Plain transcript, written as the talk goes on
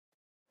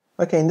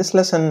Okay, in this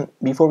lesson,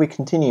 before we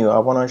continue, I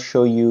want to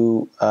show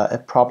you a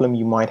problem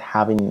you might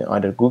have in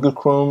either Google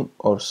Chrome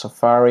or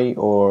Safari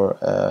or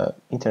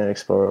Internet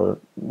Explorer or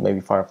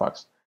maybe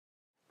Firefox.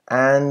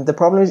 And the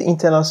problem is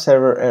internal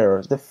server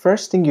errors. The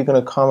first thing you're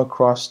going to come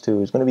across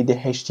to is going to be the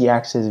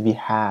htaccess we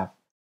have.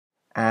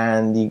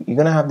 And you're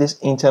going to have this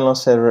internal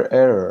server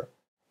error.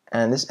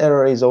 And this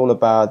error is all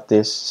about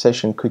this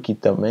session cookie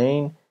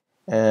domain,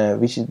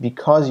 which is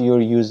because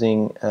you're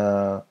using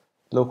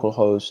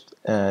localhost,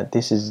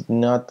 this is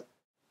not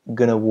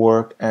gonna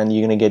work and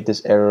you're gonna get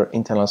this error,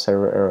 internal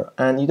server error.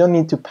 And you don't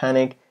need to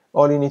panic.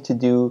 All you need to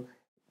do,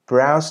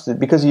 browse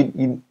because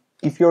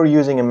if you're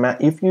using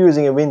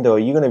a window,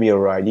 you're gonna be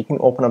alright. You can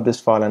open up this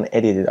file and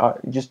edit it.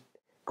 Just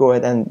go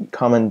ahead and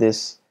comment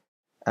this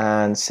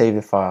and save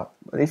the file.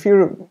 But if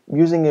you're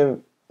using a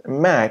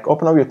Mac,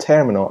 open up your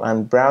terminal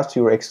and browse to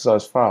your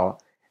exercise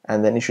file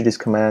and then issue this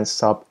command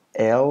sub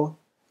L,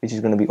 which is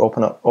going to be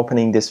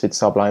opening this with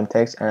Sublime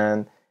Text,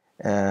 and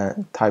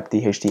type the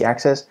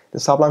htaccess. The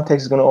Sublime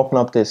Text is going to open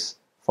up this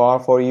file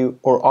for you,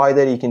 or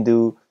either you can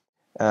do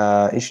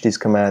issue this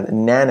command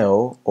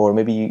nano, or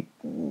maybe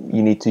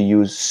you need to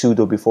use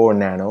sudo before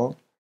nano.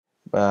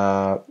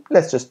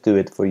 Let's just do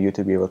it for you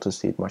to be able to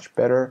see it much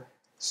better.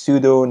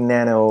 Sudo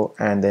nano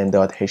and then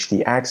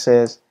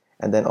 .htaccess,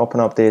 and then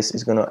open up this.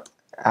 It's going to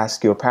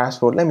ask your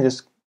password. Let me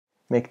just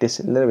make this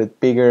a little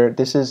bit bigger.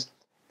 This is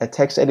a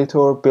text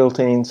editor built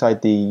in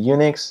inside the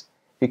Unix.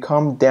 If you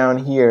come down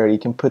here, you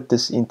can put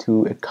this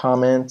into a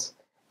comment,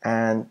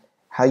 and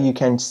how you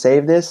can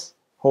save this,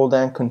 hold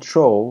down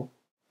Control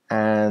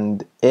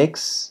and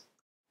X,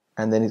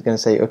 and then it's going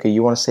to say, okay,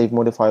 you want to save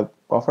modified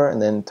buffer,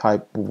 and then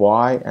type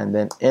Y and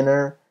then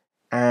enter,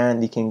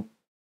 and you can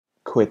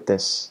quit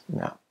this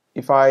now.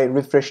 If I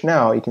refresh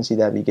now, you can see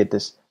that we get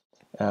this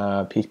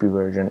PHP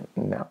version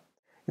now.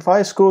 If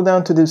I scroll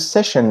down to the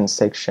session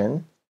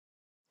section,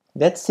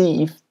 let's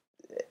see if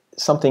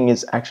something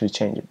is actually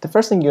changing. The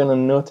first thing you're going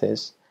to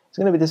notice is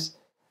going to be this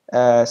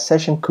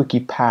session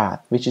cookie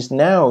path, which is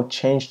now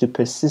changed to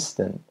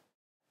persistent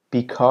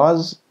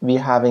because we're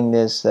having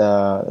this,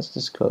 let's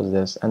just close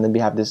this, and then we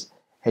have this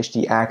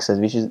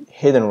htaccess, which is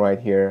hidden right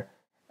here.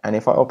 And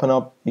if I open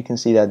up, you can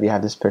see that we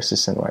have this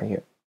persistent right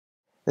here.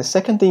 The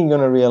second thing you're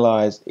going to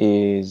realize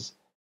is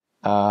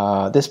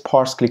this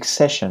parse click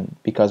session,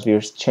 because we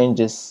changed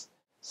this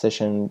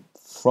session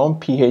from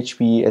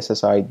PHP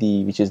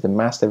SSID, which is the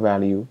master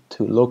value,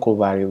 to local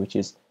value, which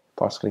is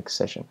parse click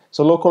session.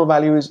 So local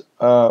values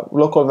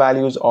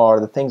are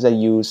the things that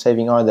you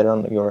saving either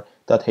on your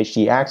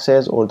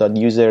 .htaccess or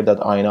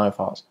 .user.ini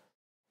files,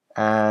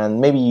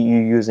 and maybe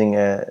you're using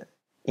a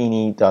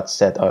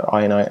ini.set or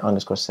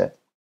ini_set.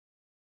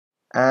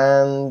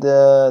 And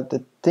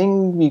the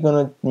thing we're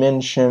gonna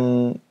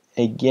mention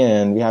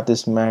again, we have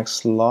this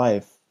max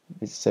life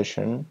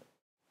session,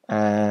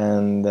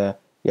 and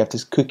you have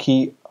this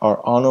cookie are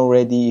on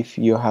already if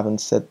you haven't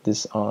set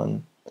this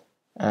on,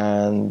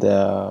 and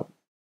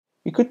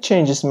you could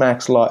change this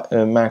max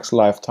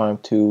lifetime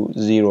to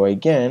 0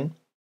 again,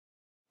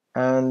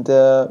 and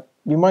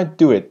you might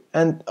do it.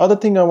 And other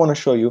thing I want to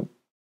show you,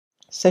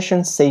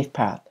 session safe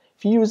path.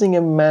 If you're using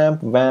a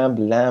MAMP, VAMP,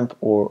 LAMP,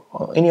 or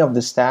any of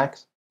the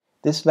stacks,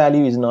 this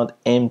value is not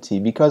empty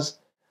because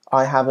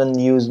I haven't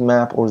used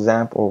MAMP or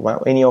XAMPP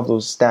or any of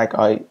those stack.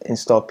 I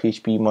installed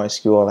PHP,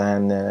 MySQL,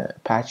 and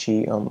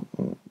Apache,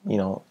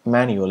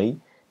 manually.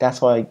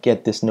 That's why I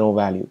get this no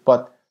value.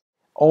 But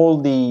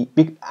all and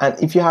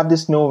if you have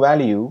this no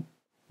value,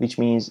 which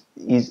means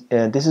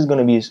this is going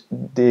to be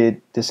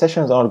the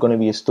sessions are going to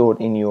be stored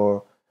in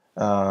your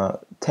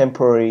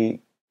temporary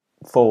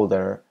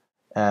folder,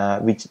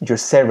 which your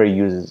server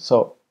uses.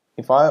 So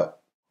if I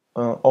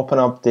open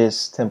up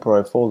this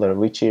temporary folder,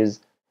 which is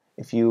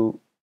if you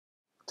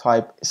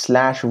type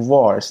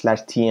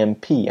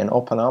 /var/tmp and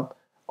open up,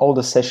 all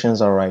the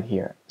sessions are right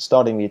here,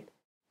 starting with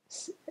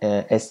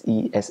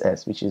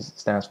SESS, which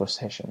stands for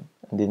session,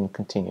 and didn't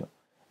continue.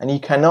 And you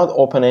cannot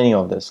open any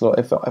of this. So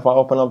if I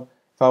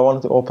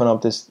wanted to open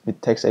up this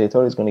with text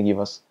editor, it's going to give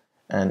us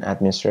an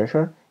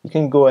administrator. You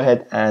can go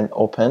ahead and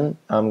open.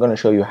 I'm going to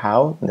show you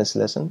how in this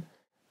lesson,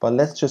 but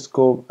let's just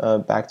go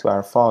back to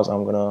our files.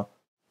 I'm going to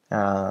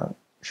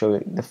show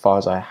you the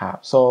files I have.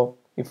 So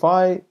if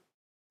I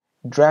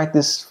drag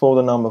this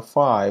folder number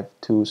 5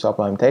 to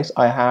Sublime Text,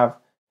 I have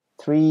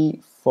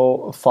 3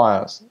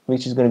 files,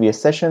 which is going to be a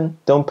session.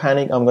 Don't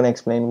panic, I'm going to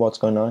explain what's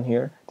going on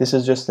here. This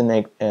is just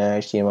an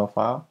HTML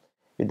file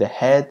with the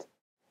head,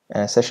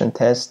 session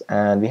test,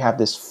 and we have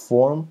this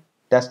form.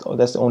 That's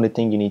the only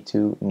thing you need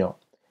to know.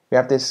 We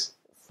have this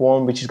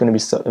form, which is going to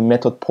be a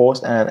method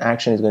post, and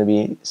action is going to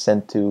be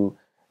sent to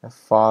a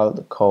file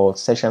called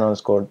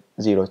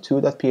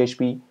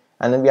session_02.php.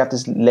 And then we have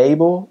this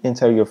label,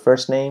 enter your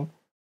first name,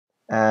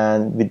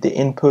 and with the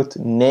input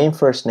name,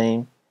 first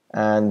name,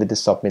 and with the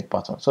submit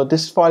button. So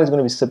this file is going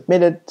to be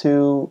submitted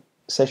to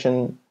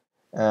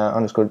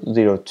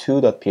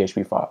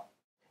session_02.php file.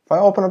 If I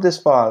open up this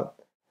file,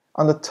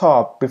 on the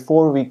top,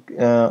 before we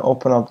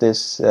open up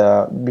this,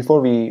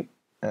 before we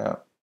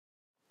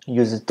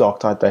use this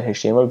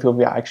doc.html, before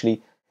we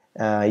actually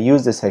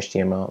use this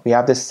HTML. We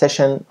have this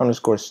session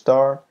underscore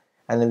star,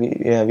 and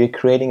then we're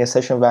creating a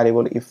session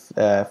variable if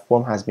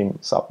form has been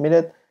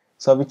submitted.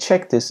 So we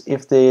check this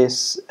if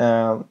this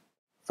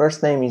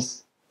first name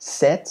is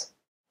set.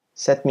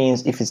 Set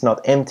means if it's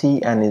not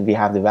empty and we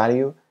have the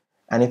value,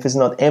 and if it's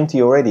not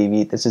empty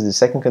already, this is the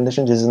second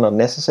condition. This is not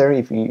necessary.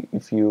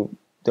 If you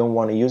don't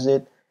want to use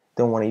it,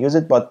 don't want to use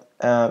it. But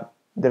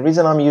the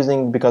reason I'm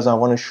using, because I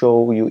want to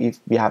show you if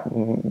we have,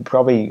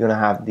 probably gonna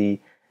have the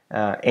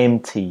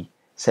empty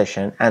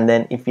session, and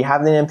then if we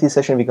have the empty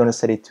session, we're gonna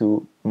set it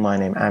to my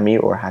name, Amir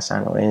or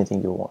Hassan or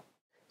anything you want.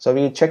 So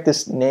we check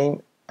this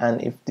name,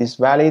 and if this is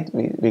valid,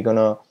 we're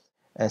gonna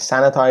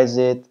sanitize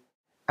it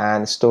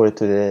and store it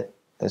to the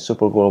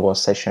super global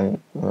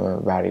session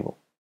variable.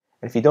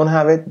 If you don't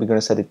have it, we're going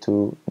to set it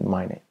to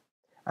my name.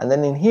 And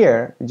then in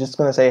here, we're just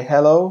going to say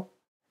hello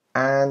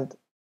and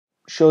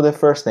show the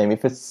first name.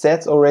 If it's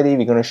set already,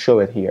 we're going to show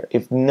it here.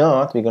 If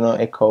not, we're going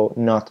to echo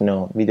not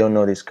known. We don't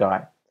know this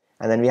guy.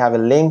 And then we have a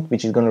link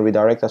which is going to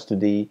redirect us to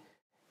the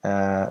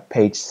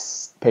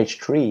page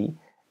 3.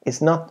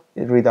 It's not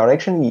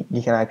redirection.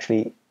 You can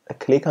actually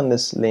click on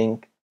this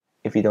link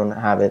if you don't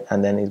have it,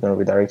 and then it's going to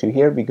redirect you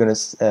here. We're going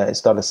to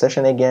start a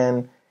session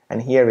again.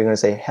 And here we're going to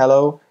say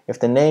hello. If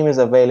the name is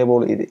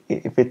available,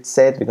 if it's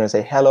set, we're going to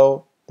say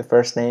hello, the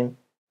first name,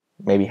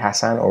 maybe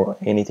Hassan or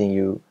anything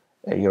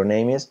your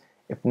name is.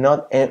 If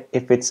not,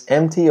 if it's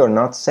empty or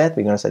not set,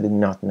 we're going to set it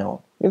not known.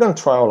 We're going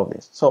to try all of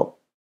this. So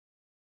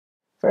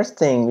first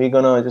thing, we're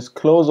going to just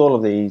close all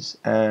of these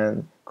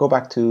and go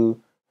back to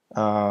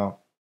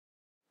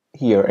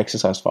here,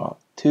 exercise file,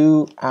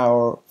 to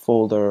our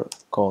folder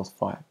called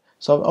file.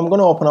 So I'm going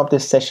to open up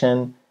this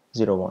session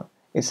 01.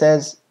 It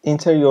says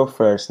enter your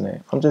first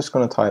name. I'm just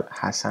going to type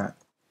Hassan.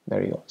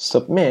 There you go.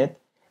 Submit,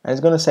 and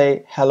it's going to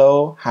say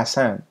hello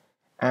Hassan,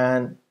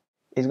 and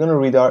it's going to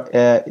redirect.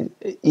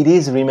 It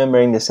is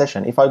remembering the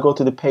session. If I go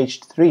to the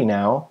page 3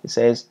 now, it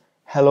says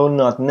hello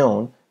not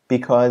known,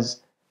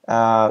 because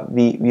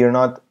we are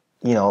not,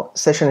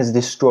 session is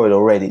destroyed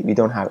already. We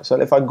don't have it.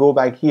 So if I go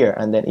back here,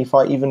 and then if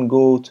I even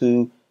go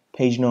to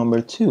page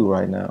number 2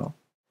 right now,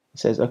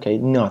 it says okay,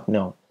 not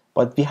known,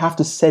 but we have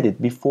to set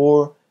it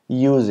before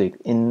use it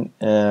in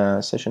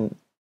session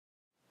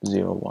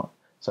 01.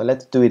 So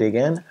let's do it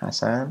again,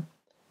 Hassan,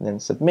 and then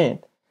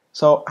submit.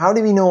 So how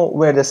do we know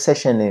where the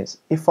session is?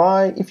 If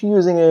you're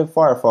using a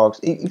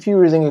Firefox, if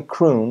you're using a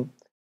Chrome,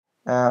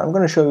 I'm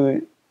going to show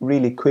you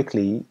really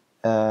quickly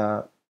in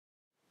the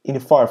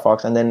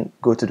Firefox, and then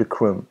go to the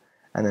Chrome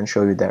and then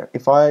show you there.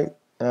 If I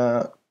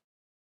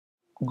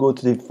go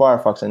to the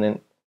Firefox and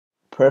then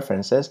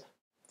preferences,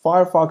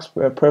 Firefox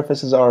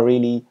preferences are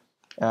really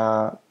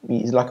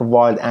it's like a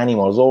wild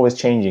animal. It's always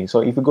changing. So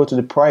if you go to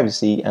the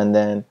privacy, and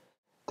then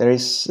there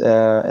is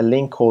a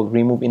link called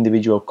remove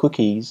individual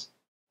cookies,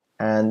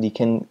 and you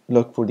can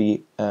look for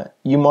the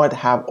you might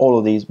have all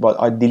of these, but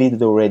I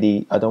deleted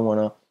already. I don't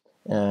want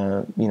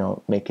to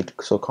make it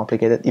so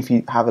complicated. If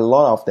you have a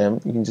lot of them,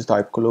 you can just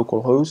type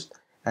localhost,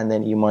 and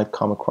then you might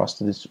come across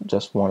to this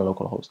just one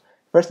localhost.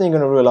 First thing you're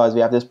going to realize, we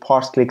have this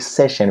parse click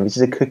session, which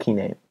is a cookie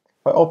name.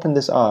 If I open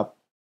this up,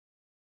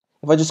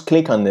 if I just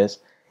click on this,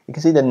 you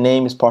can see the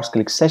name is parse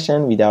click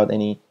session without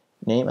any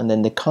name, and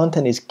then the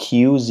content is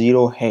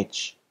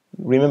Q0H.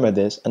 Remember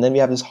this. And then we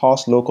have this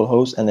host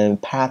localhost, and then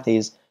path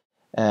is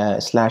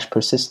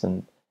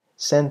 /persistent,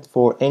 sent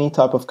for any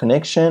type of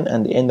connection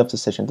and the end of the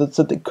session.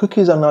 So the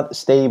cookies are not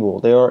stable.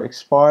 They are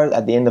expired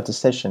at the end of the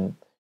session.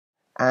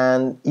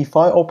 And if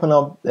I open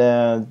up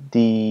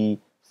the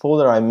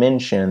folder I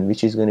mentioned,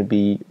 which is going to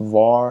be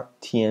var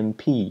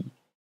tmp,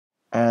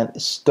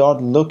 and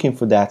start looking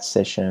for that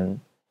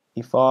session,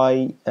 if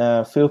I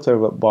filter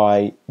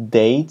by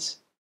date,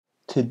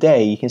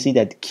 today, you can see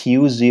that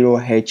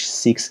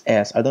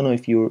Q0H6S. I don't know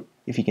if you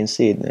can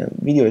see it. The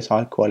video is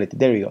high quality.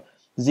 There you go.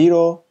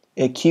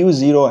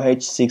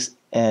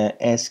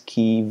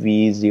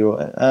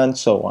 Q0H6SKV0, and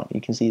so on.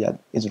 You can see that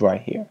it's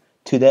right here.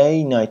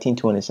 Today,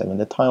 1927,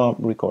 the time I'm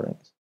recording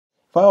this.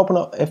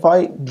 If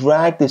I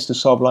drag this to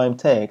Sublime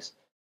Text,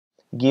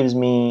 it gives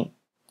me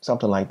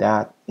something like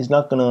that. It's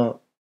not gonna.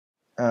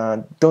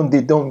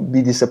 Don't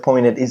be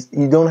disappointed.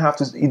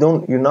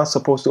 You're not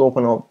supposed to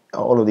open up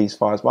all of these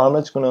files. But I'm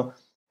not just gonna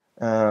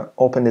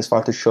open this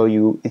file to show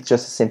you. It's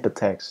just a simple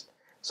text.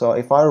 So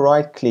if I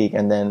right click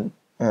and then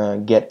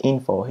get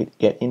info, hit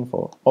get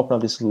info, open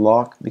up this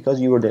lock. Because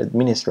you are the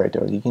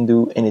administrator, you can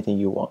do anything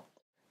you want.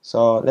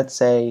 So let's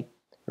say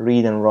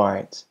read and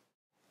write.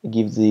 It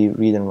gives the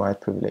read and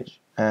write privilege,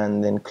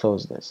 and then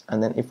close this.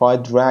 And then if I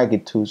drag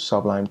it to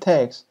Sublime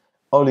Text,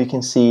 all you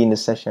can see in the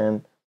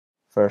session,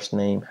 first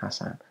name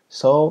Hassan.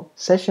 So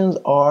sessions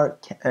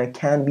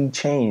can be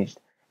changed,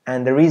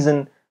 and the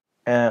reason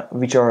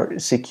which are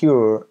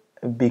secure,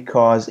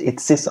 because it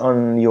sits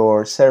on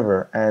your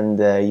server, and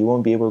you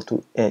won't be able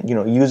to,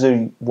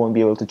 user won't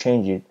be able to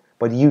change it,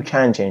 but you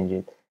can change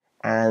it.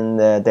 And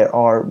there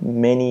are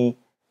many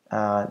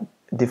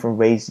different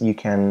ways you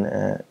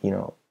can,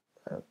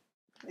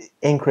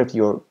 encrypt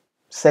your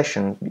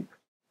session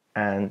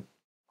and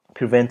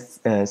prevent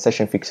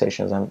session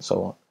fixations and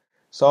so on.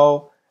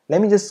 So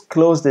let me just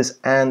close this,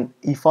 and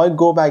if I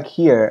go back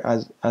here,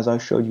 as I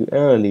showed you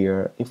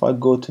earlier, if I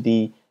go to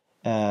the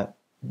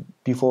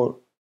before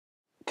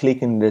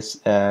clicking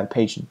this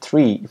page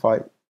 3, if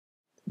I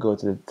go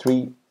to the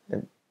 3,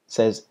 it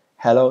says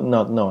hello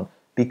not known,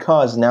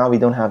 because now we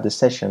don't have the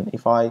session.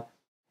 If I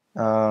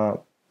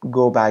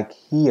go back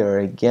here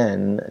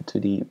again to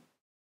the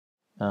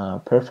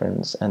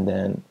preference, and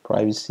then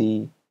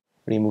privacy,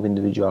 remove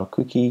individual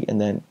cookie, and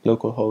then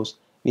localhost,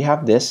 we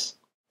have this,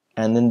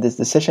 and then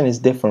the session is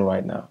different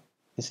right now.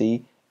 You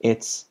see,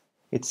 it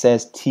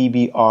says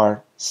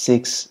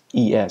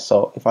TBR6ES.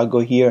 So if I go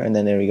here, and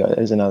then there we go,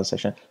 there's another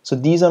session. So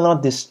these are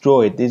not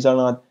destroyed. These are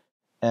not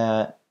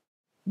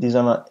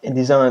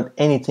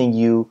anything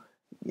you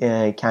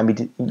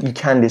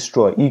can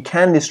destroy. You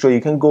can destroy.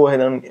 You can go ahead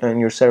on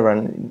your server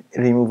and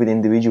remove it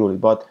individually,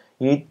 but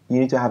you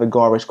need to have a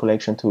garbage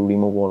collection to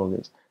remove all of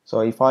this. So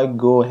if I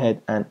go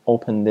ahead and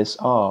open this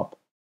up,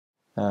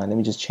 let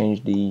me just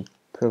change the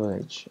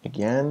privilege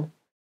again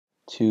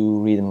to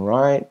read and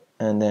write,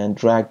 and then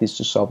drag this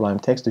to Sublime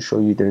Text to show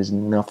you there is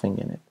nothing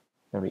in it.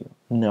 There we go,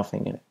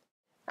 nothing in it.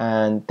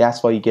 And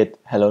that's why you get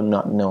hello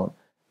not known,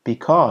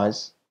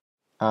 because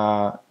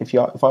if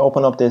I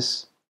open up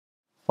this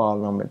file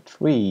number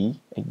 3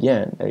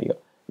 again, there you go,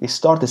 we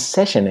start the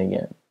session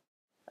again,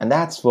 and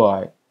that's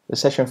why the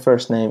session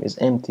first name is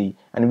empty,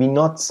 and we're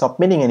not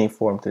submitting any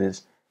form to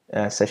this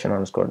session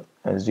underscore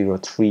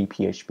 03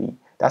 PHP.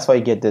 That's why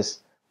you get this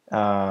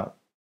not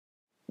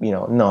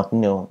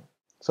known.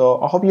 So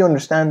I hope you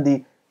understand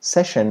the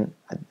session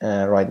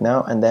right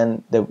now, and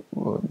then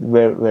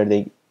where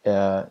they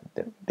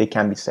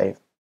can be saved.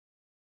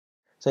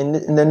 So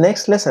in the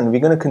next lesson, we're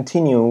going to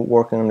continue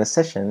working on the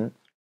session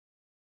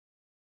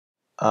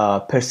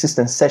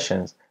persistent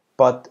sessions.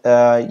 But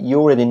you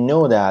already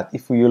know that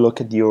if you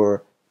look at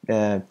your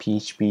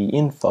PHP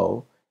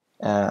info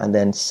and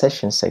then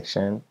session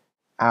section,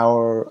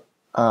 our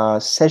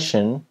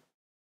session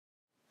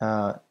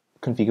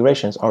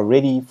configurations are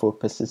ready for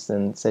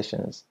persistent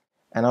sessions,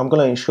 and I'm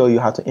going to show you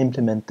how to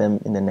implement them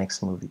in the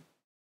next movie.